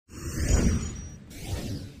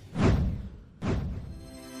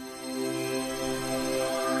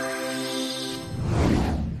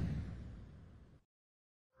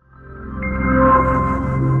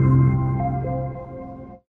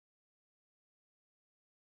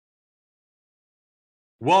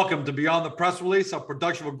Welcome to Beyond the Press Release, a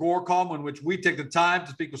production of Agoracom, in which we take the time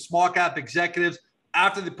to speak with small cap executives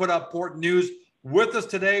after they put out important news. With us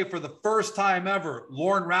today for the first time ever,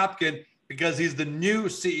 Loren Rapkin, because he's the new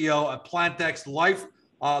CEO at PlantX Life.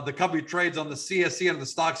 The company trades on the CSE under the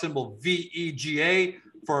stock symbol VEGA,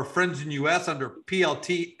 for our friends in the US under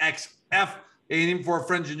PLTXF, and even for our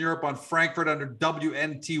friends in Europe on Frankfurt under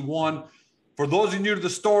WNT1. For those of you new to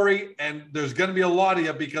the story, and there's going to be a lot of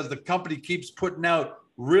you because the company keeps putting out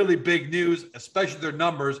really big news, especially their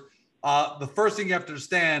numbers. The first thing you have to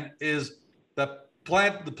understand is that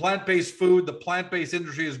the plant-based food, the plant-based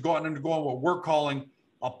industry is undergoing what we're calling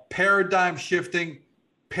a paradigm shifting,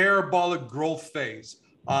 parabolic growth phase.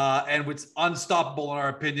 And it's unstoppable in our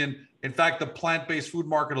opinion. In fact, the plant-based food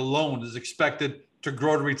market alone is expected to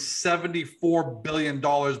grow to reach $74 billion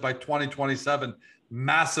by 2027.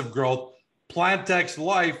 Massive growth. PlantX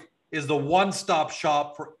Life is the one-stop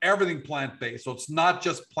shop for everything plant-based. So it's not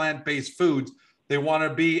just plant-based foods. They want to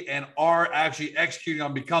be and are actually executing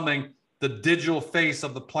on becoming the digital face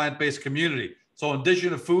of the plant-based community. So in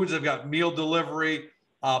addition to foods, they've got meal delivery,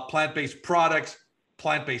 plant-based products,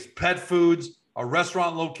 plant-based pet foods, a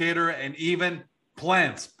restaurant locator, and even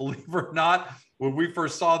plants. Believe it or not, when we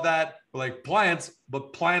first saw that, we're like, plants,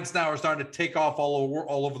 but plants now are starting to take off all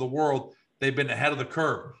over the world. They've been ahead of the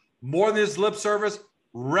curve. More than this lip service,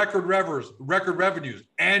 record revenues,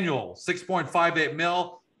 annual 6.58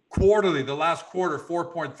 mil, quarterly, the last quarter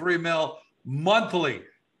 4.3 mil, monthly,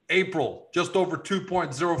 April just over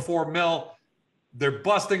 2.04 mil. They're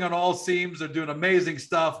busting on all seams. They're doing amazing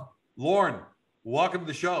stuff. Loren, welcome to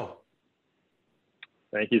the show.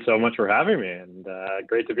 Thank you so much for having me, and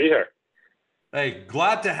great to be here. Hey,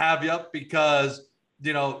 glad to have you because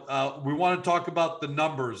we want to talk about the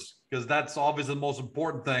numbers because that's obviously the most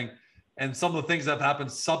important thing. And some of the things that have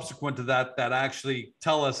happened subsequent to that actually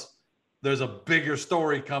tell us there's a bigger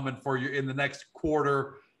story coming for you in the next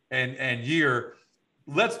quarter and year.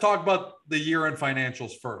 Let's talk about the year-end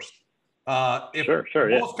financials first.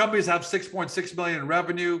 Most companies have 6.6 million in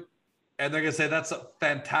revenue, and they're going to say that's a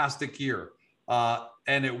fantastic year.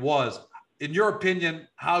 And it was. In your opinion,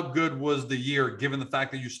 how good was the year, given the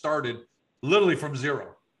fact that you started literally from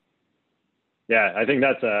zero? Yeah, I think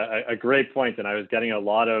that's a great point. And I was getting a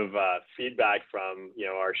lot of feedback from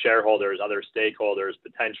our shareholders, other stakeholders,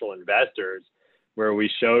 potential investors, where we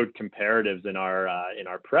showed comparatives in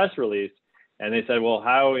our press release. And they said, well,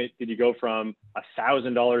 how did you go from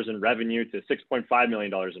 $1,000 in revenue to $6.5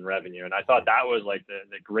 million in revenue? And I thought that was like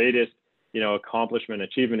the greatest accomplishment,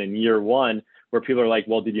 achievement in year one, where people are like,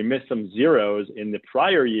 well, did you miss some zeros in the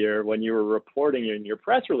prior year when you were reporting in your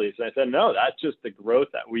press release? And I said, no, that's just the growth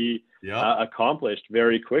that we accomplished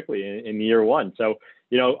very quickly in year one. So,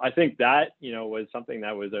 I think that, was something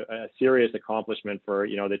that was a serious accomplishment for,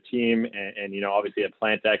 the team and obviously at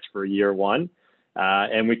PlantX for year one.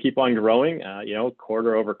 And we keep on growing,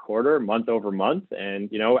 quarter over quarter, month over month. And,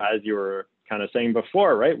 as you were kind of saying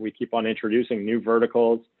before, right, we keep on introducing new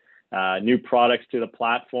verticals, new products to the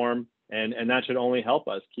platform. And that should only help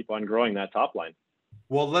us keep on growing that top line.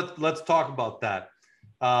 Well, let's talk about that.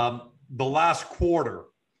 The last quarter,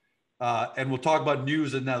 and we'll talk about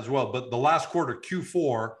news in that as well, but the last quarter,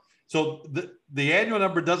 Q4, so the annual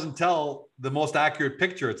number doesn't tell the most accurate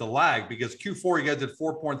picture. It's a lag because Q4, you guys did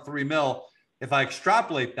 4.3 mil. If I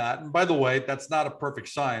extrapolate that, and by the way, that's not a perfect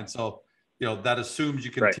science. So, that assumes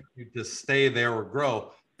you continue to stay there or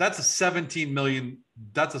grow. That's a $17 million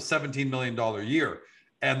year.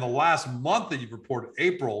 And the last month that you've reported,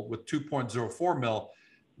 April, with 2.04 mil,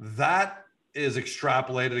 that is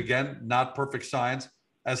extrapolated, again, not perfect science,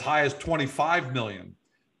 as high as 25 million.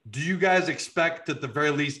 Do you guys expect to, at the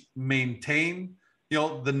very least, maintain,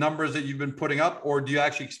 the numbers that you've been putting up, or do you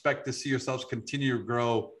actually expect to see yourselves continue to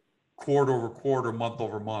grow quarter over quarter, month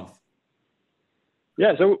over month?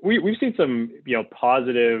 Yeah, so we've seen some,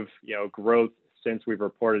 positive, growth since we've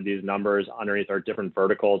reported these numbers underneath our different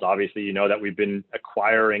verticals. Obviously, that we've been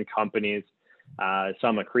acquiring companies,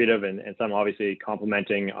 some accretive and some obviously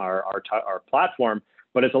complementing our platform,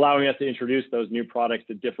 but it's allowing us to introduce those new products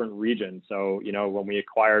to different regions. So, when we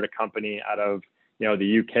acquired a company out of,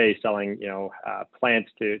 the UK selling, plants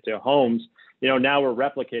to homes, now we're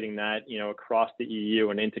replicating that, across the EU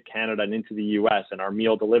and into Canada and into the US, and our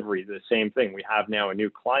meal delivery, the same thing. We have now a new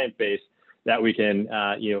client base that we can,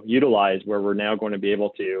 utilize, where we're now going to be able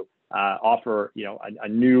to offer, a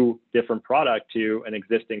new different product to an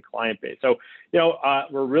existing client base. So,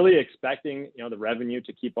 we're really expecting, the revenue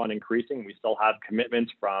to keep on increasing. We still have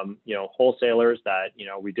commitments from, wholesalers that,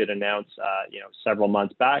 we did announce, several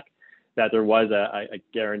months back that there was a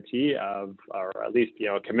guarantee of, or at least,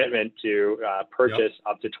 a commitment to purchase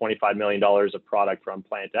up to $25 million of product from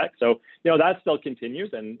PlantX. So, that still continues,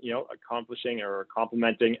 and, accomplishing or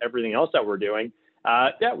complementing everything else that we're doing.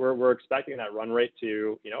 We're expecting that run rate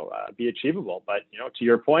to, be achievable. But, to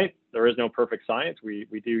your point, there is no perfect science. We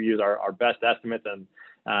do use our best estimates, and,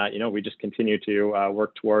 we just continue to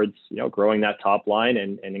work towards, growing that top line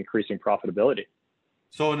and increasing profitability.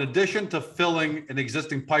 So in addition to filling an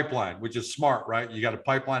existing pipeline, which is smart, right? You got a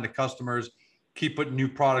pipeline of customers, keep putting new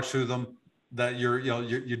products through them, that you're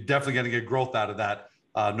definitely going to get growth out of that,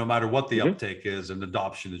 no matter what the uptake is and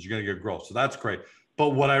adoption is, you're going to get growth. So that's great. But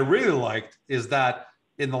what I really liked is that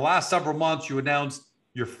in the last several months, you announced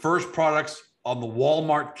your first products on the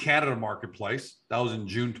Walmart Canada marketplace. That was in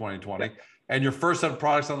June 2020. And your first set of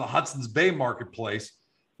products on the Hudson's Bay marketplace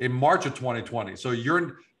in March of 2020. So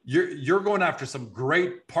you're going after some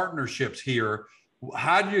great partnerships here.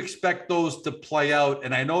 How do you expect those to play out?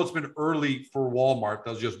 And I know it's been early for Walmart.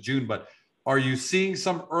 That was just June, but are you seeing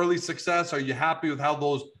some early success? Are you happy with how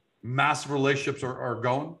those massive relationships are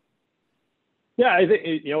going? Yeah, I think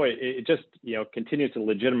it just continues to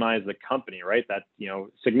legitimize the company, right? That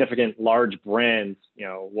significant large brands,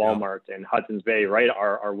 Walmart and Hudson's Bay, right,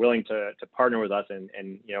 are willing to partner with us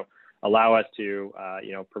and allow us to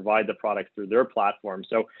provide the products through their platform.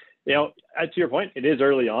 So to your point, it is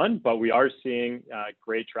early on, but we are seeing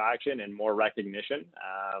great traction and more recognition.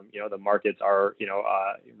 The markets are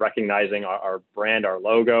recognizing our brand, our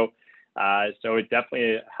logo. So it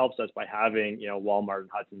definitely helps us by having Walmart and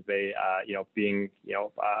Hudson's Bay being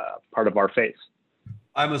part of our face.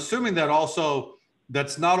 I'm assuming that also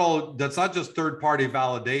that's not just third-party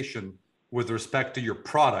validation with respect to your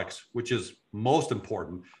products, which is most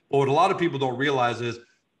important. But what a lot of people don't realize is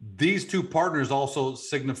these two partners also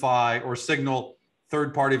signal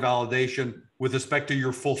third-party validation with respect to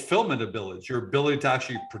your fulfillment abilities, your ability to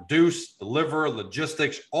actually produce, deliver,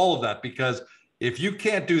 logistics, all of that. Because if you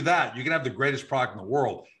can't do that, you can have the greatest product in the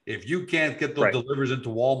world. If you can't get those deliveries into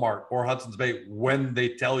Walmart or Hudson's Bay when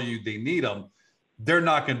they tell you they need them, they're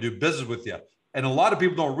not going to do business with you. And a lot of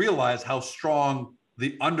people don't realize how strong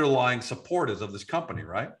the underlying support is of this company,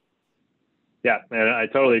 right? Yeah, and I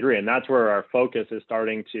totally agree. And that's where our focus is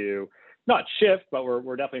starting to not shift, but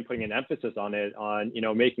we're definitely putting an emphasis on it, on,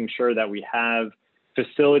 making sure that we have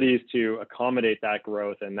facilities to accommodate that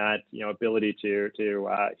growth and that, ability to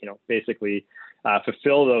basically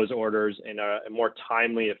fulfill those orders in a more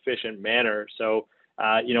timely, efficient manner. So,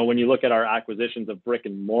 when you look at our acquisitions of brick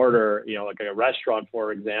and mortar, like a restaurant,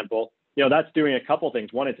 for example, that's doing a couple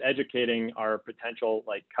things. One, it's educating our potential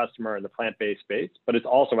customer in the plant-based space, but it's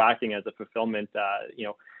also acting as a fulfillment,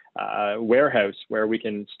 warehouse where we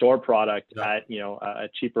can store product at, a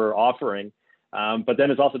cheaper offering. But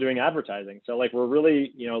then it's also doing advertising. So we're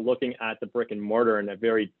really, looking at the brick and mortar in a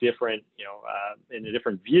very different, in a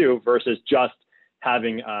different view versus just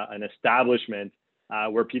having an establishment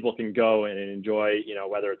where people can go and enjoy,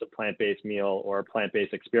 whether it's a plant-based meal or a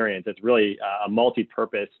plant-based experience. It's really a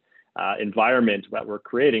multi-purpose environment that we're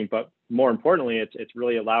creating, but more importantly, it's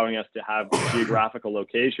really allowing us to have geographical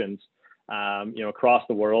locations, across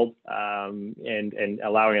the world, and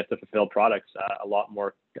allowing us to fulfill products a lot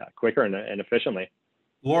more quicker and efficiently.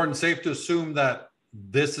 Lauren, safe to assume that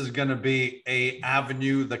this is going to be a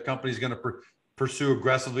avenue the company's going to pursue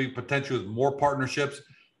aggressively, potentially with more partnerships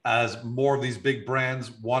as more of these big brands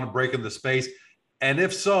want to break in the space. And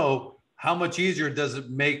if so, how much easier does it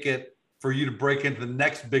make it for you to break into the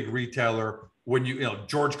next big retailer when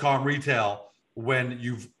GeorgeCom Retail, when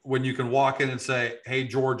you can walk in and say, hey,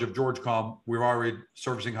 George of GeorgeCom, we're already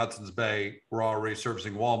servicing Hudson's Bay, we're already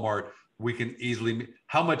servicing Walmart, we can easily,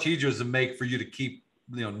 how much easier does it make for you to keep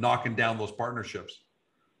knocking down those partnerships?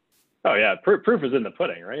 Oh yeah, proof is in the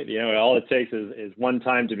pudding, right? All it takes is one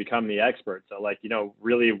time to become the expert. So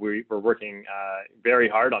really we're working very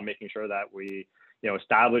hard on making sure that we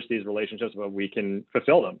establish these relationships where we can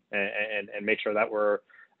fulfill them and make sure that we're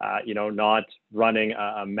not running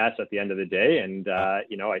a mess at the end of the day. And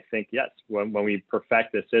I think, yes, when we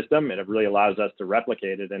perfect the system, it really allows us to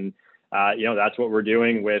replicate it. And that's what we're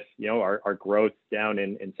doing with our growth down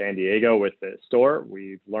in San Diego with the store.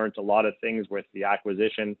 We've learned a lot of things with the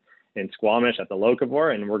acquisition in Squamish at the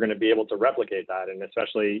Locavore, and we're going to be able to replicate that. And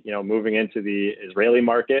especially moving into the Israeli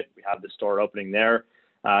market, we have the store opening there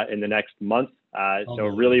in the next month. So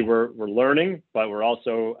really we're learning, but we're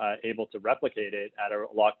also able to replicate it at a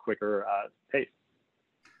lot quicker pace.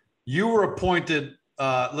 You were appointed,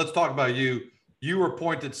 let's talk about you. You were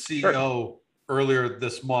appointed CEO earlier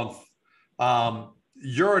this month.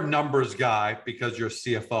 You're a numbers guy because you're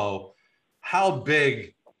CFO. How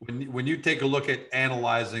big, when you take a look at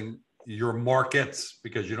analyzing your markets,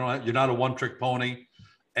 because you're not a one-trick pony,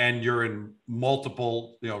 and you're in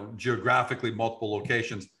multiple, geographically multiple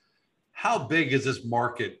locations. How big is this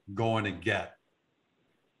market going to get?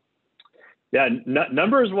 Yeah,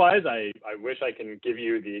 numbers wise, I wish I can give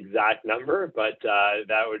you the exact number, but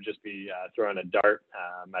that would just be throwing a dart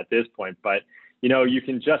at this point. But, you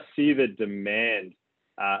can just see the demand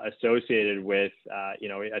associated with,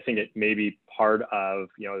 I think it may be part of,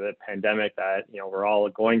 the pandemic that, we're all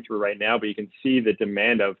going through right now, but you can see the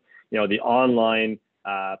demand of, the online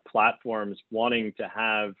platforms wanting to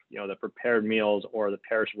have, the prepared meals or the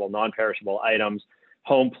perishable, non-perishable items,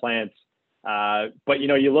 home plants. But,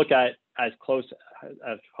 you look at as close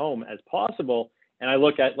as home as possible. And I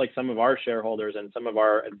look at like some of our shareholders and some of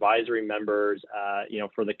our advisory members,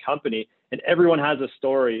 for the company, and everyone has a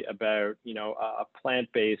story about, a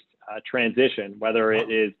plant-based transition, whether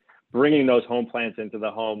it is bringing those home plants into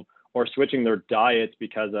the home or switching their diets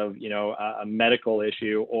because of, a medical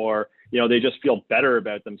issue, or, they just feel better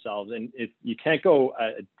about themselves. And you can't go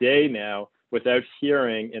a day now without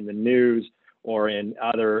hearing in the news or in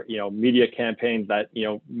other, media campaigns that,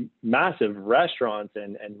 massive restaurants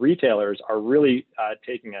and retailers are really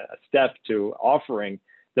taking a step to offering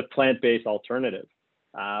the plant-based alternative.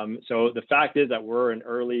 So the fact is that we're an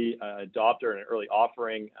early adopter and an early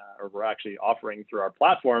offering, or we're actually offering through our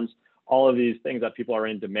platforms, all of these things that people are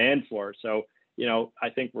in demand for. So, I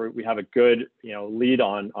think we have a good, lead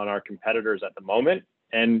on our competitors at the moment.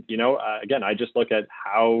 And, again, I just look at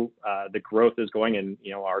how the growth is going in,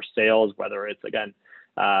 our sales, whether it's, again,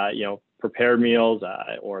 prepared meals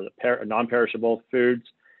or the non-perishable foods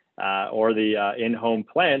or the in-home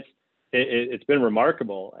plants. It's been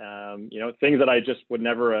remarkable. Things that I just would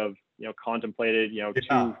never have, contemplated,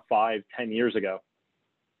 2, 5, 10 years ago.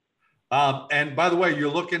 And by the way,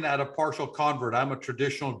 you're looking at a partial convert. I'm a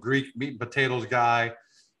traditional Greek meat and potatoes guy.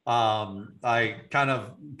 I kind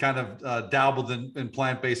of dabbled in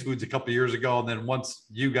plant-based foods a couple of years ago. And then once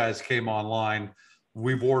you guys came online,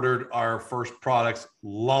 we've ordered our first products,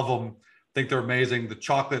 love them, think they're amazing. The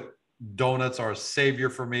chocolate donuts are a savior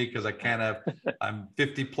for me because I'm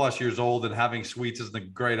 50 plus years old, and having sweets isn't a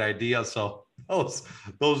great idea. So those.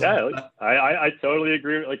 Yeah, I totally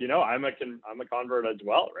agree. Like, I'm a convert as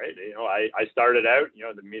well, right? I started out,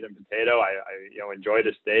 the meat and potato, I enjoyed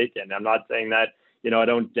a steak, and I'm not saying that, I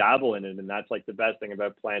don't dabble in it. And that's like the best thing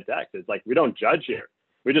about PlantX is like, we don't judge here.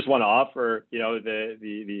 We just want to offer,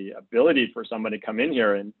 the ability for someone to come in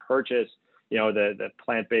here and purchase, the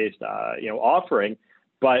plant-based, offering.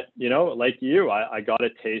 But, like I got a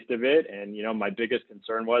taste of it. And, my biggest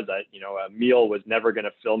concern was that, a meal was never going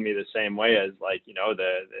to fill me the same way as like,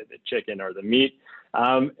 the chicken or the meat.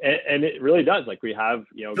 And it really does. Like we have,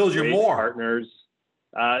 fills you more partners.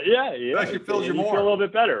 It actually fills you more. Feel a little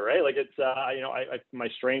bit better, right? Like it's, my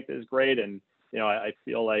strength is great, and I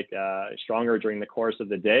feel like stronger during the course of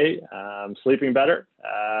the day, sleeping better.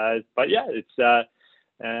 But yeah, it's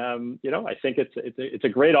I think it's a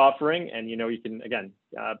great offering, and you can again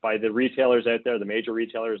by the retailers out there, the major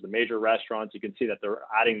retailers, the major restaurants, you can see that they're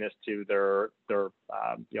adding this to their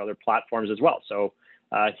platforms as well. So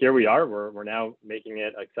here we are. We're now making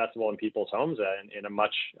it accessible in people's homes in a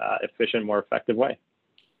much efficient, more effective way.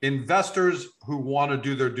 Investors who want to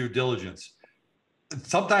do their due diligence.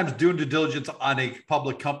 Sometimes doing due diligence on a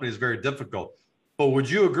public company is very difficult. But would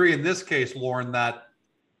you agree in this case, Lauren, that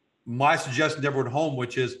my suggestion to everyone at home,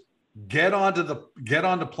 which is get onto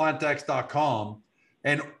plantx.com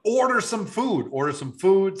and order some food,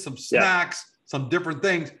 some snacks, some different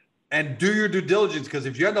things, and do your due diligence? Because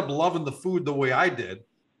if you end up loving the food the way I did,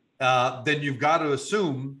 then you've got to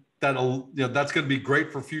assume that that's going to be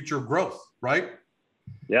great for future growth, right?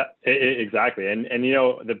 Yeah, exactly. And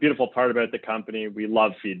the beautiful part about the company, we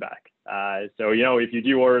love feedback. So, if you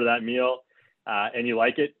do order that meal and you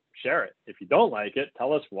like it, share it. If you don't like it,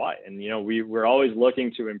 tell us why. And, we're always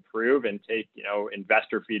looking to improve and take,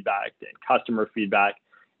 investor feedback and customer feedback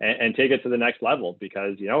and take it to the next level,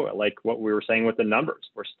 because, like what we were saying with the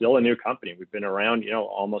numbers, we're still a new company. We've been around,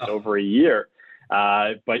 almost over a year.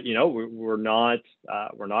 But we're not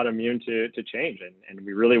immune to change, and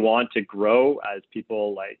we really want to grow as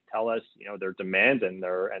people tell us their demands and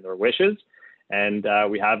their wishes, and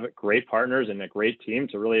we have great partners and a great team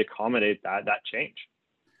to really accommodate that change.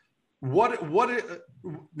 What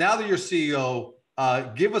now that you're CEO,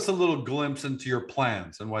 give us a little glimpse into your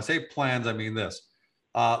plans. And when I say plans, I mean this.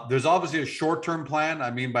 There's obviously a short-term plan.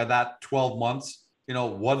 I mean by that 12 months.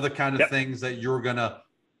 What are the kind of things that you're gonna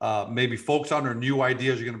maybe focus on, or new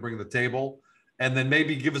ideas you're going to bring to the table? And then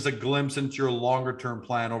maybe give us a glimpse into your longer term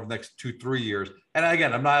plan over the next 2-3 years. And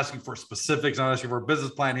again, I'm not asking for specifics, I'm not asking for a business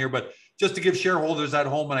plan here, but just to give shareholders at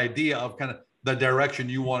home an idea of kind of the direction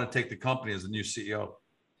you want to take the company as the new CEO.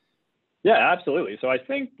 Yeah, absolutely. So I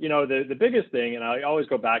think, the biggest thing, and I always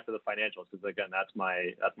go back to the financials because again, that's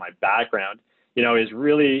my background, is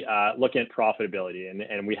really looking at profitability.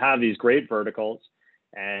 And we have these great verticals.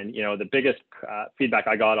 And, the biggest feedback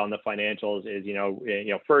I got on the financials is,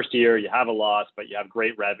 first year you have a loss, but you have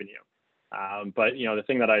great revenue. But, the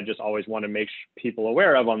thing that I just always want to make people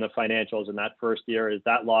aware of on the financials in that first year is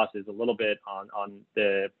that loss is a little bit on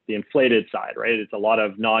the inflated side, right? It's a lot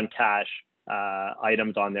of non-cash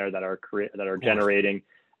items on there that are generating,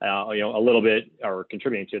 a little bit or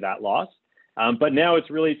contributing to that loss. But now it's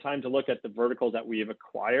really time to look at the verticals that we have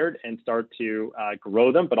acquired and start to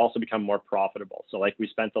grow them, but also become more profitable. So like we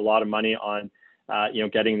spent a lot of money on,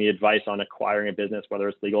 getting the advice on acquiring a business, whether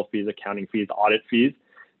it's legal fees, accounting fees, audit fees,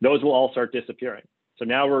 those will all start disappearing. So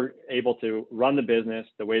now we're able to run the business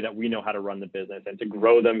the way that we know how to run the business and to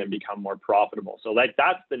grow them and become more profitable. So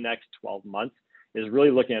that's the next 12 months is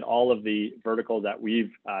really looking at all of the verticals that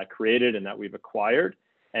we've created and that we've acquired,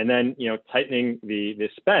 and then, tightening the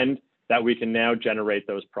spend that we can now generate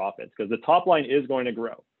those profits, because the top line is going to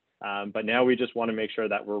grow. But now we just want to make sure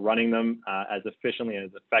that we're running them as efficiently and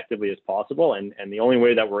as effectively as possible. And the only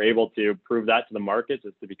way that we're able to prove that to the markets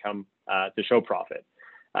is to show profit.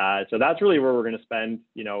 So that's really where we're going to spend,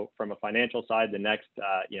 from a financial side, the next,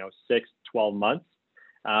 6-12 months.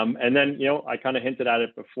 And then, I kind of hinted at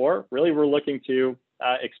it before, really, we're looking to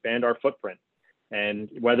expand our footprint, and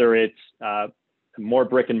whether it's more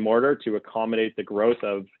brick and mortar to accommodate the growth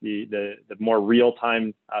of the more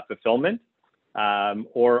real-time fulfillment,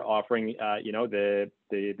 or offering,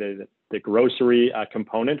 the grocery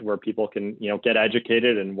component where people can, get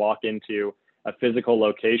educated and walk into a physical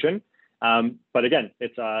location. But again,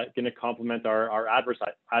 it's going to complement our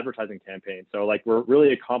advertising campaign. So like we're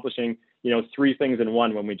really accomplishing, 3 things in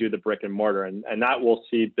one when we do the brick and mortar, and that we'll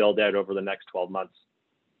see build out over the next 12 months.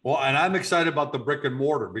 Well, and I'm excited about the brick and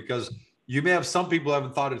mortar, because you may have some people who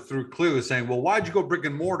haven't thought it through clearly, saying, well, why'd you go brick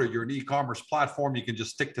and mortar? You're an e-commerce platform. You can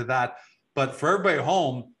just stick to that. But for everybody at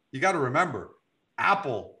home, you got to remember,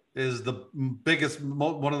 Apple is the biggest,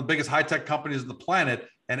 one of the biggest high-tech companies on the planet,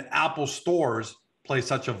 and Apple stores play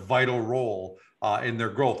such a vital role in their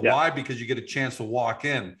growth. Yeah. Why? Because you get a chance to walk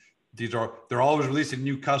in. They're always releasing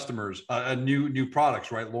new customers, new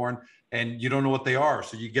products, right, Lauren? And you don't know what they are,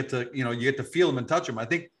 so you get to feel them and touch them. I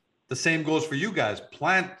think the same goes for you guys.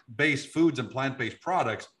 Plant-based foods and plant-based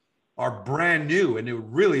products are brand new, and it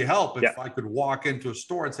would really help if I could walk into a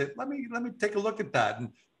store and say, let me take a look at that and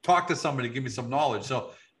talk to somebody, give me some knowledge.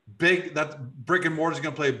 So that brick and mortar is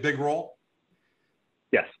going to play a big role.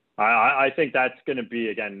 Yes, I think that's going to be,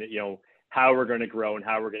 again, how we're going to grow and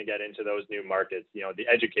how we're going to get into those new markets, the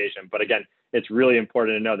education. But again, it's really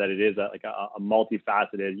important to know that it is a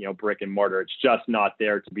multifaceted, brick and mortar. It's just not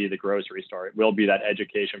there to be the grocery store. It will be that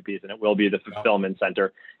education piece, and it will be the fulfillment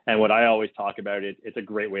center. And what I always talk about, it's a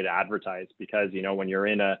great way to advertise, because, when you're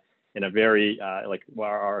in a very, like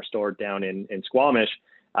our store down in Squamish,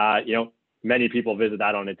 many people visit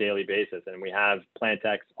that on a daily basis, and we have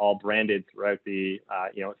Plantex all branded throughout the,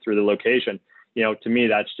 through the location. To me,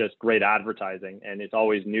 that's just great advertising, and it's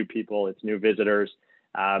always new people, it's new visitors.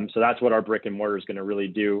 So that's what our brick and mortar is going to really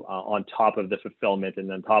do on top of the fulfillment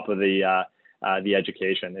and on top of the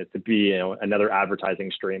education, is to be, another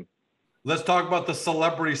advertising stream. Let's talk about the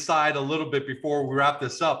celebrity side a little bit before we wrap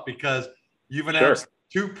this up, because you've announced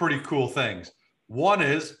 2 pretty cool things. One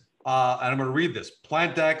is, and I'm going to read this,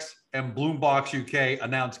 Plantex and Boombox UK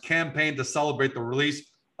announced campaign to celebrate the release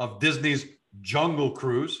of Disney's Jungle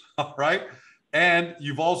Cruise, right? And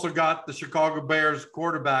you've also got the Chicago Bears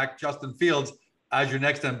quarterback, Justin Fields, as your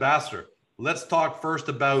next ambassador. Let's talk first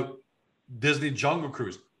about Disney Jungle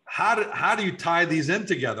Cruise. How do you tie these in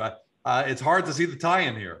together? It's hard to see the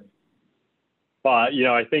tie-in here.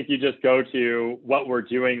 I think you just go to what we're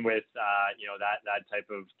doing with, that type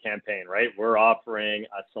of campaign, right? We're offering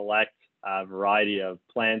a select variety of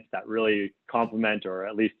plants that really complement or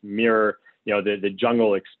at least mirror, the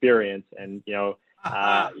jungle experience. And,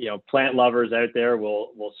 plant lovers out there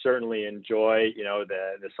will certainly enjoy,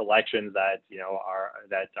 the selections that,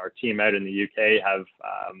 that our team out in the UK have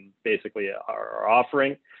basically are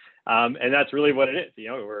offering. And that's really what it is.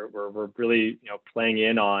 We're really, playing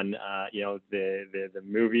in on, the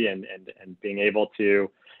movie and being able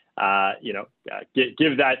to,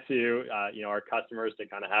 give that to, our customers to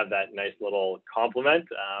kind of have that nice little compliment.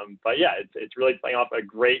 But yeah, it's really playing off a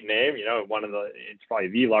great name, it's probably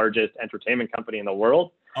the largest entertainment company in the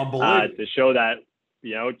world. Unbelievable. To show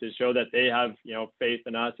that they have, faith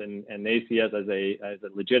in us and they see us as a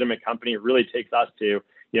legitimate company. It really takes us to,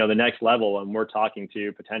 the next level when we're talking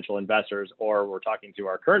to potential investors or we're talking to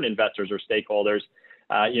our current investors or stakeholders.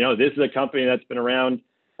 This is a company that's been around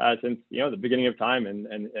since the beginning of time, and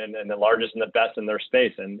the largest and the best in their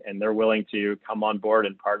space, and they're willing to come on board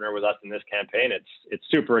and partner with us in this campaign. It's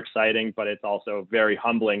super exciting, but it's also very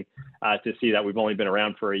humbling to see that we've only been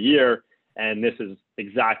around for a year, and this is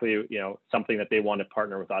exactly something that they want to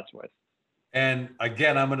partner with us with. And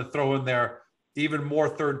again, I'm going to throw in there even more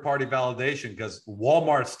third-party validation, because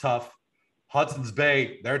Walmart's tough, Hudson's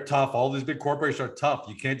Bay, they're tough. All these big corporations are tough.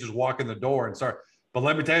 You can't just walk in the door and start. But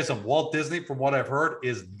let me tell you something, Walt Disney, from what I've heard,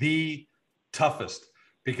 is the toughest,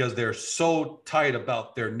 because they're so tight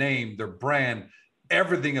about their name, their brand,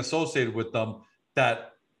 everything associated with them,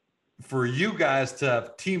 that for you guys to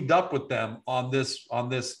have teamed up with them on this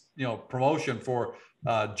promotion for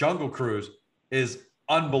Jungle Cruise is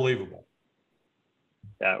unbelievable.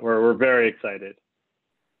 Yeah, we're very excited.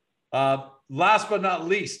 Last but not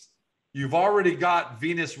least, you've already got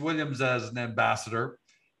Venus Williams as an ambassador.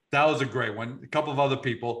 That was a great one. A couple of other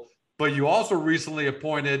people, but you also recently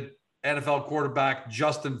appointed NFL quarterback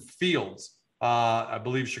Justin Fields. I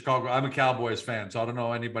believe Chicago. I'm a Cowboys fan, so I don't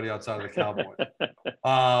know anybody outside of the Cowboys.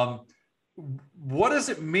 What does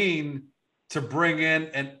it mean to bring in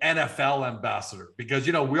an NFL ambassador? Because,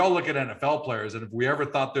 we all look at NFL players, and if we ever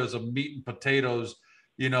thought there's a meat and potatoes,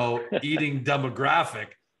 eating demographic,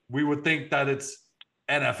 we would think that it's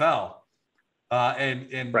NFL.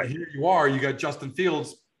 And right. Here you are, you got Justin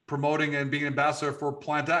Fields promoting and being ambassador for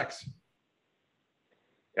Plant X.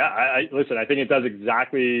 Yeah, listen, I think it does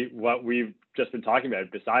exactly what we've just been talking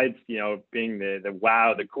about. Besides, being the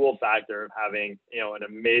wow, the cool factor of having, an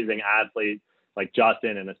amazing athlete like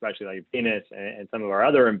Justin, and especially like Venus and some of our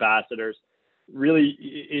other ambassadors, really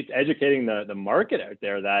it's educating the market out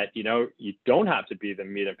there that, you don't have to be the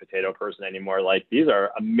meat and potato person anymore. Like, these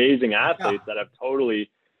are amazing athletes that have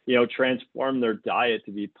totally, transformed their diet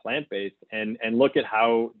to be plant-based, and look at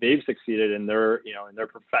how they've succeeded in their, in their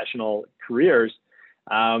professional careers.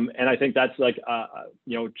 And I think that's like,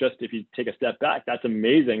 just if you take a step back, that's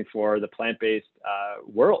amazing for the plant-based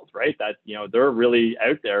world, right? That, they're really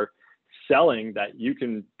out there selling that you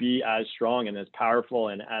can be as strong and as powerful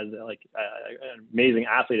and as an amazing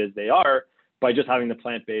athlete as they are by just having the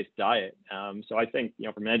plant-based diet. So I think,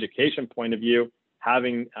 from an education point of view,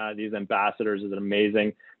 having these ambassadors is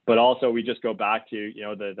amazing. But also, we just go back to,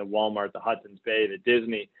 the Walmart, the Hudson's Bay, the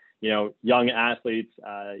Disney, young athletes,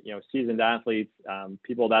 seasoned athletes,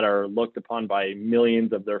 people that are looked upon by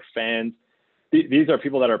millions of their fans. These are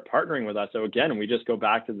people that are partnering with us. So again, we just go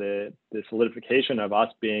back to the solidification of us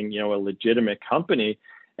being, a legitimate company,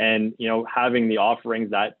 and, having the offerings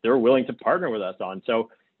that they're willing to partner with us on. So,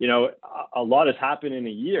 a lot has happened in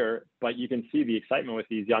a year, but you can see the excitement with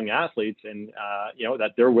these young athletes, and,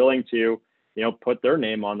 that they're willing to, put their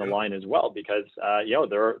name on the line as well, because,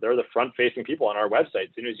 they're the front facing people on our website.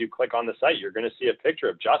 As soon as you click on the site, you're going to see a picture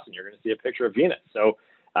of Justin, you're going to see a picture of Venus. So,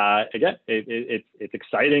 again, it's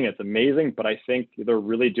exciting, it's amazing, but I think they're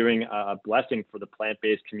really doing a blessing for the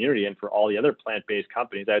plant-based community and for all the other plant-based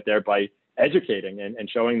companies out there by educating and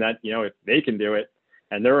showing that, if they can do it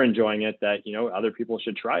and they're enjoying it, that, other people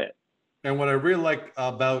should try it. And what I really like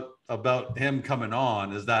about him coming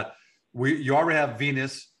on is that you already have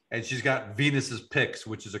Venus, and she's got Venus's Picks,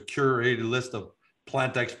 which is a curated list of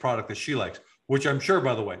Plant X product that she likes, which I'm sure,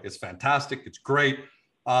 by the way, is fantastic. It's great.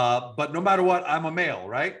 But no matter what, I'm a male,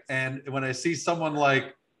 right? And when I see someone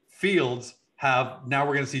like Fields now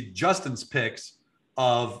we're going to see Justin's picks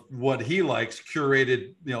of what he likes,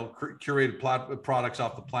 curated products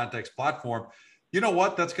off the Plant X platform. You know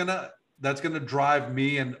what? That's gonna drive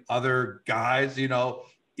me and other guys,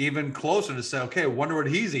 even closer to say, okay, I wonder what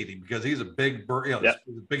he's eating, because he's a big,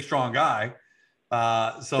 big, strong guy.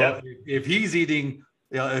 If he's eating,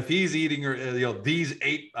 these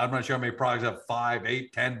 8, I'm not sure how many products have 5,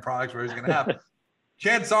 8, 10 products where he's going to have,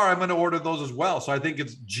 chances are I'm going to order those as well. So I think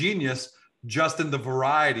it's genius just in the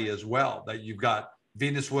variety as well, that you've got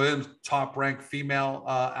Venus Williams, top ranked female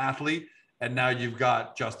athlete. And now you've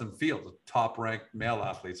got Justin Fields, a top ranked male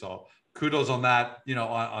athlete. So kudos on that,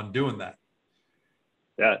 on doing that.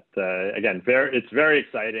 Yeah, again, it's very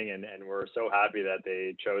exciting, and we're so happy that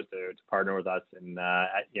they chose to partner with us, and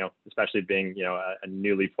especially being a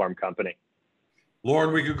newly formed company.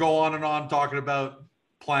 Lauren, we could go on and on talking about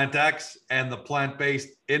Plant X and the plant-based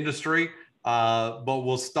industry, but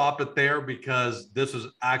we'll stop it there because this is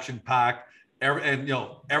action-packed, and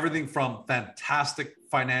everything from fantastic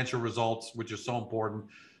financial results, which is so important,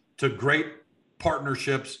 to great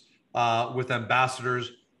partnerships with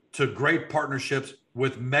ambassadors, to great partnerships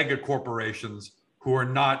with mega corporations who are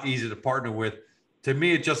not easy to partner with. to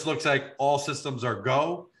me, it just looks like all systems are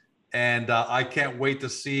go. And I can't wait to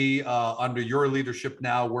see under your leadership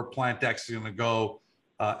now where PlantX is going to go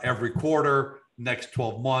every quarter, next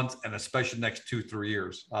 12 months, and especially next 2-3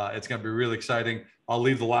 years. It's going to be really exciting. I'll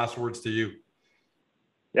leave the last words to you.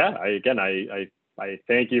 Yeah, I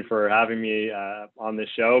thank you for having me on the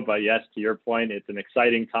show. But yes, to your point, it's an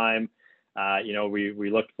exciting time. We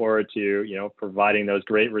look forward to, providing those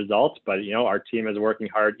great results, but, our team is working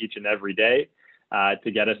hard each and every day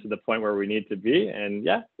to get us to the point where we need to be. And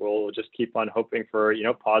yeah, we'll just keep on hoping for,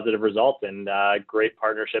 positive results and great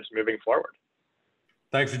partnerships moving forward.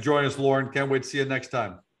 Thanks for joining us, Lauren. Can't wait to see you next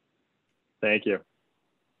time. Thank you.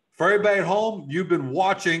 For everybody at home, you've been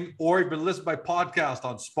watching or you've been listening by podcast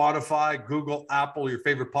on Spotify, Google, Apple, your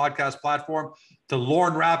favorite podcast platform, to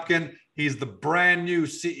Lauren Rapkin. He's the brand new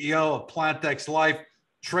CEO of PlantX Life,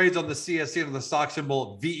 trades on the CSE under the stock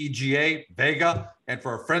symbol VEGA, Vega, and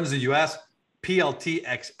for our friends in the US,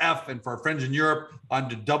 PLTXF, and for our friends in Europe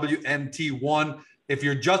under WNT1. If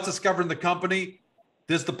you're just discovering the company,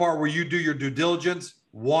 this is the part where you do your due diligence.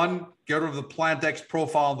 One, get over the PlantX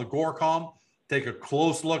profile on the Agoracom. Take a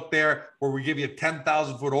close look there where we give you a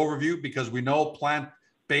 10,000-foot overview because we know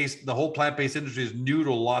the whole plant-based industry is new to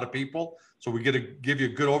a lot of people. So we get to give you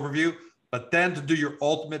a good overview. But then to do your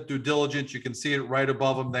ultimate due diligence, you can see it right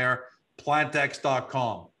above them there,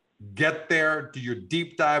 plantx.com. Get there, do your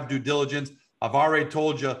deep dive due diligence. I've already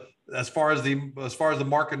told you, as far as the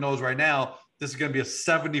market knows right now, this is going to be a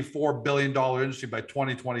 $74 billion industry by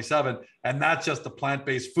 2027. And that's just the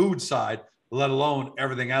plant-based food side, let alone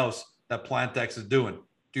everything else that PlantX is doing.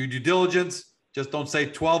 Do due diligence. Just don't say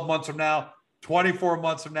 12 months from now, 24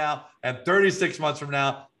 months from now, and 36 months from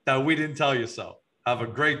now that we didn't tell you so. Have a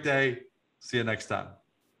great day. See you next time.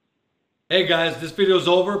 Hey guys, this video is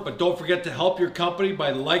over, but don't forget to help your company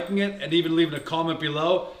by liking it and even leaving a comment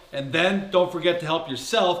below. And then don't forget to help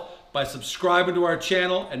yourself by subscribing to our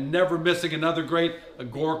channel and never missing another great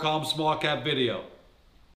Agoracom Small Cap video.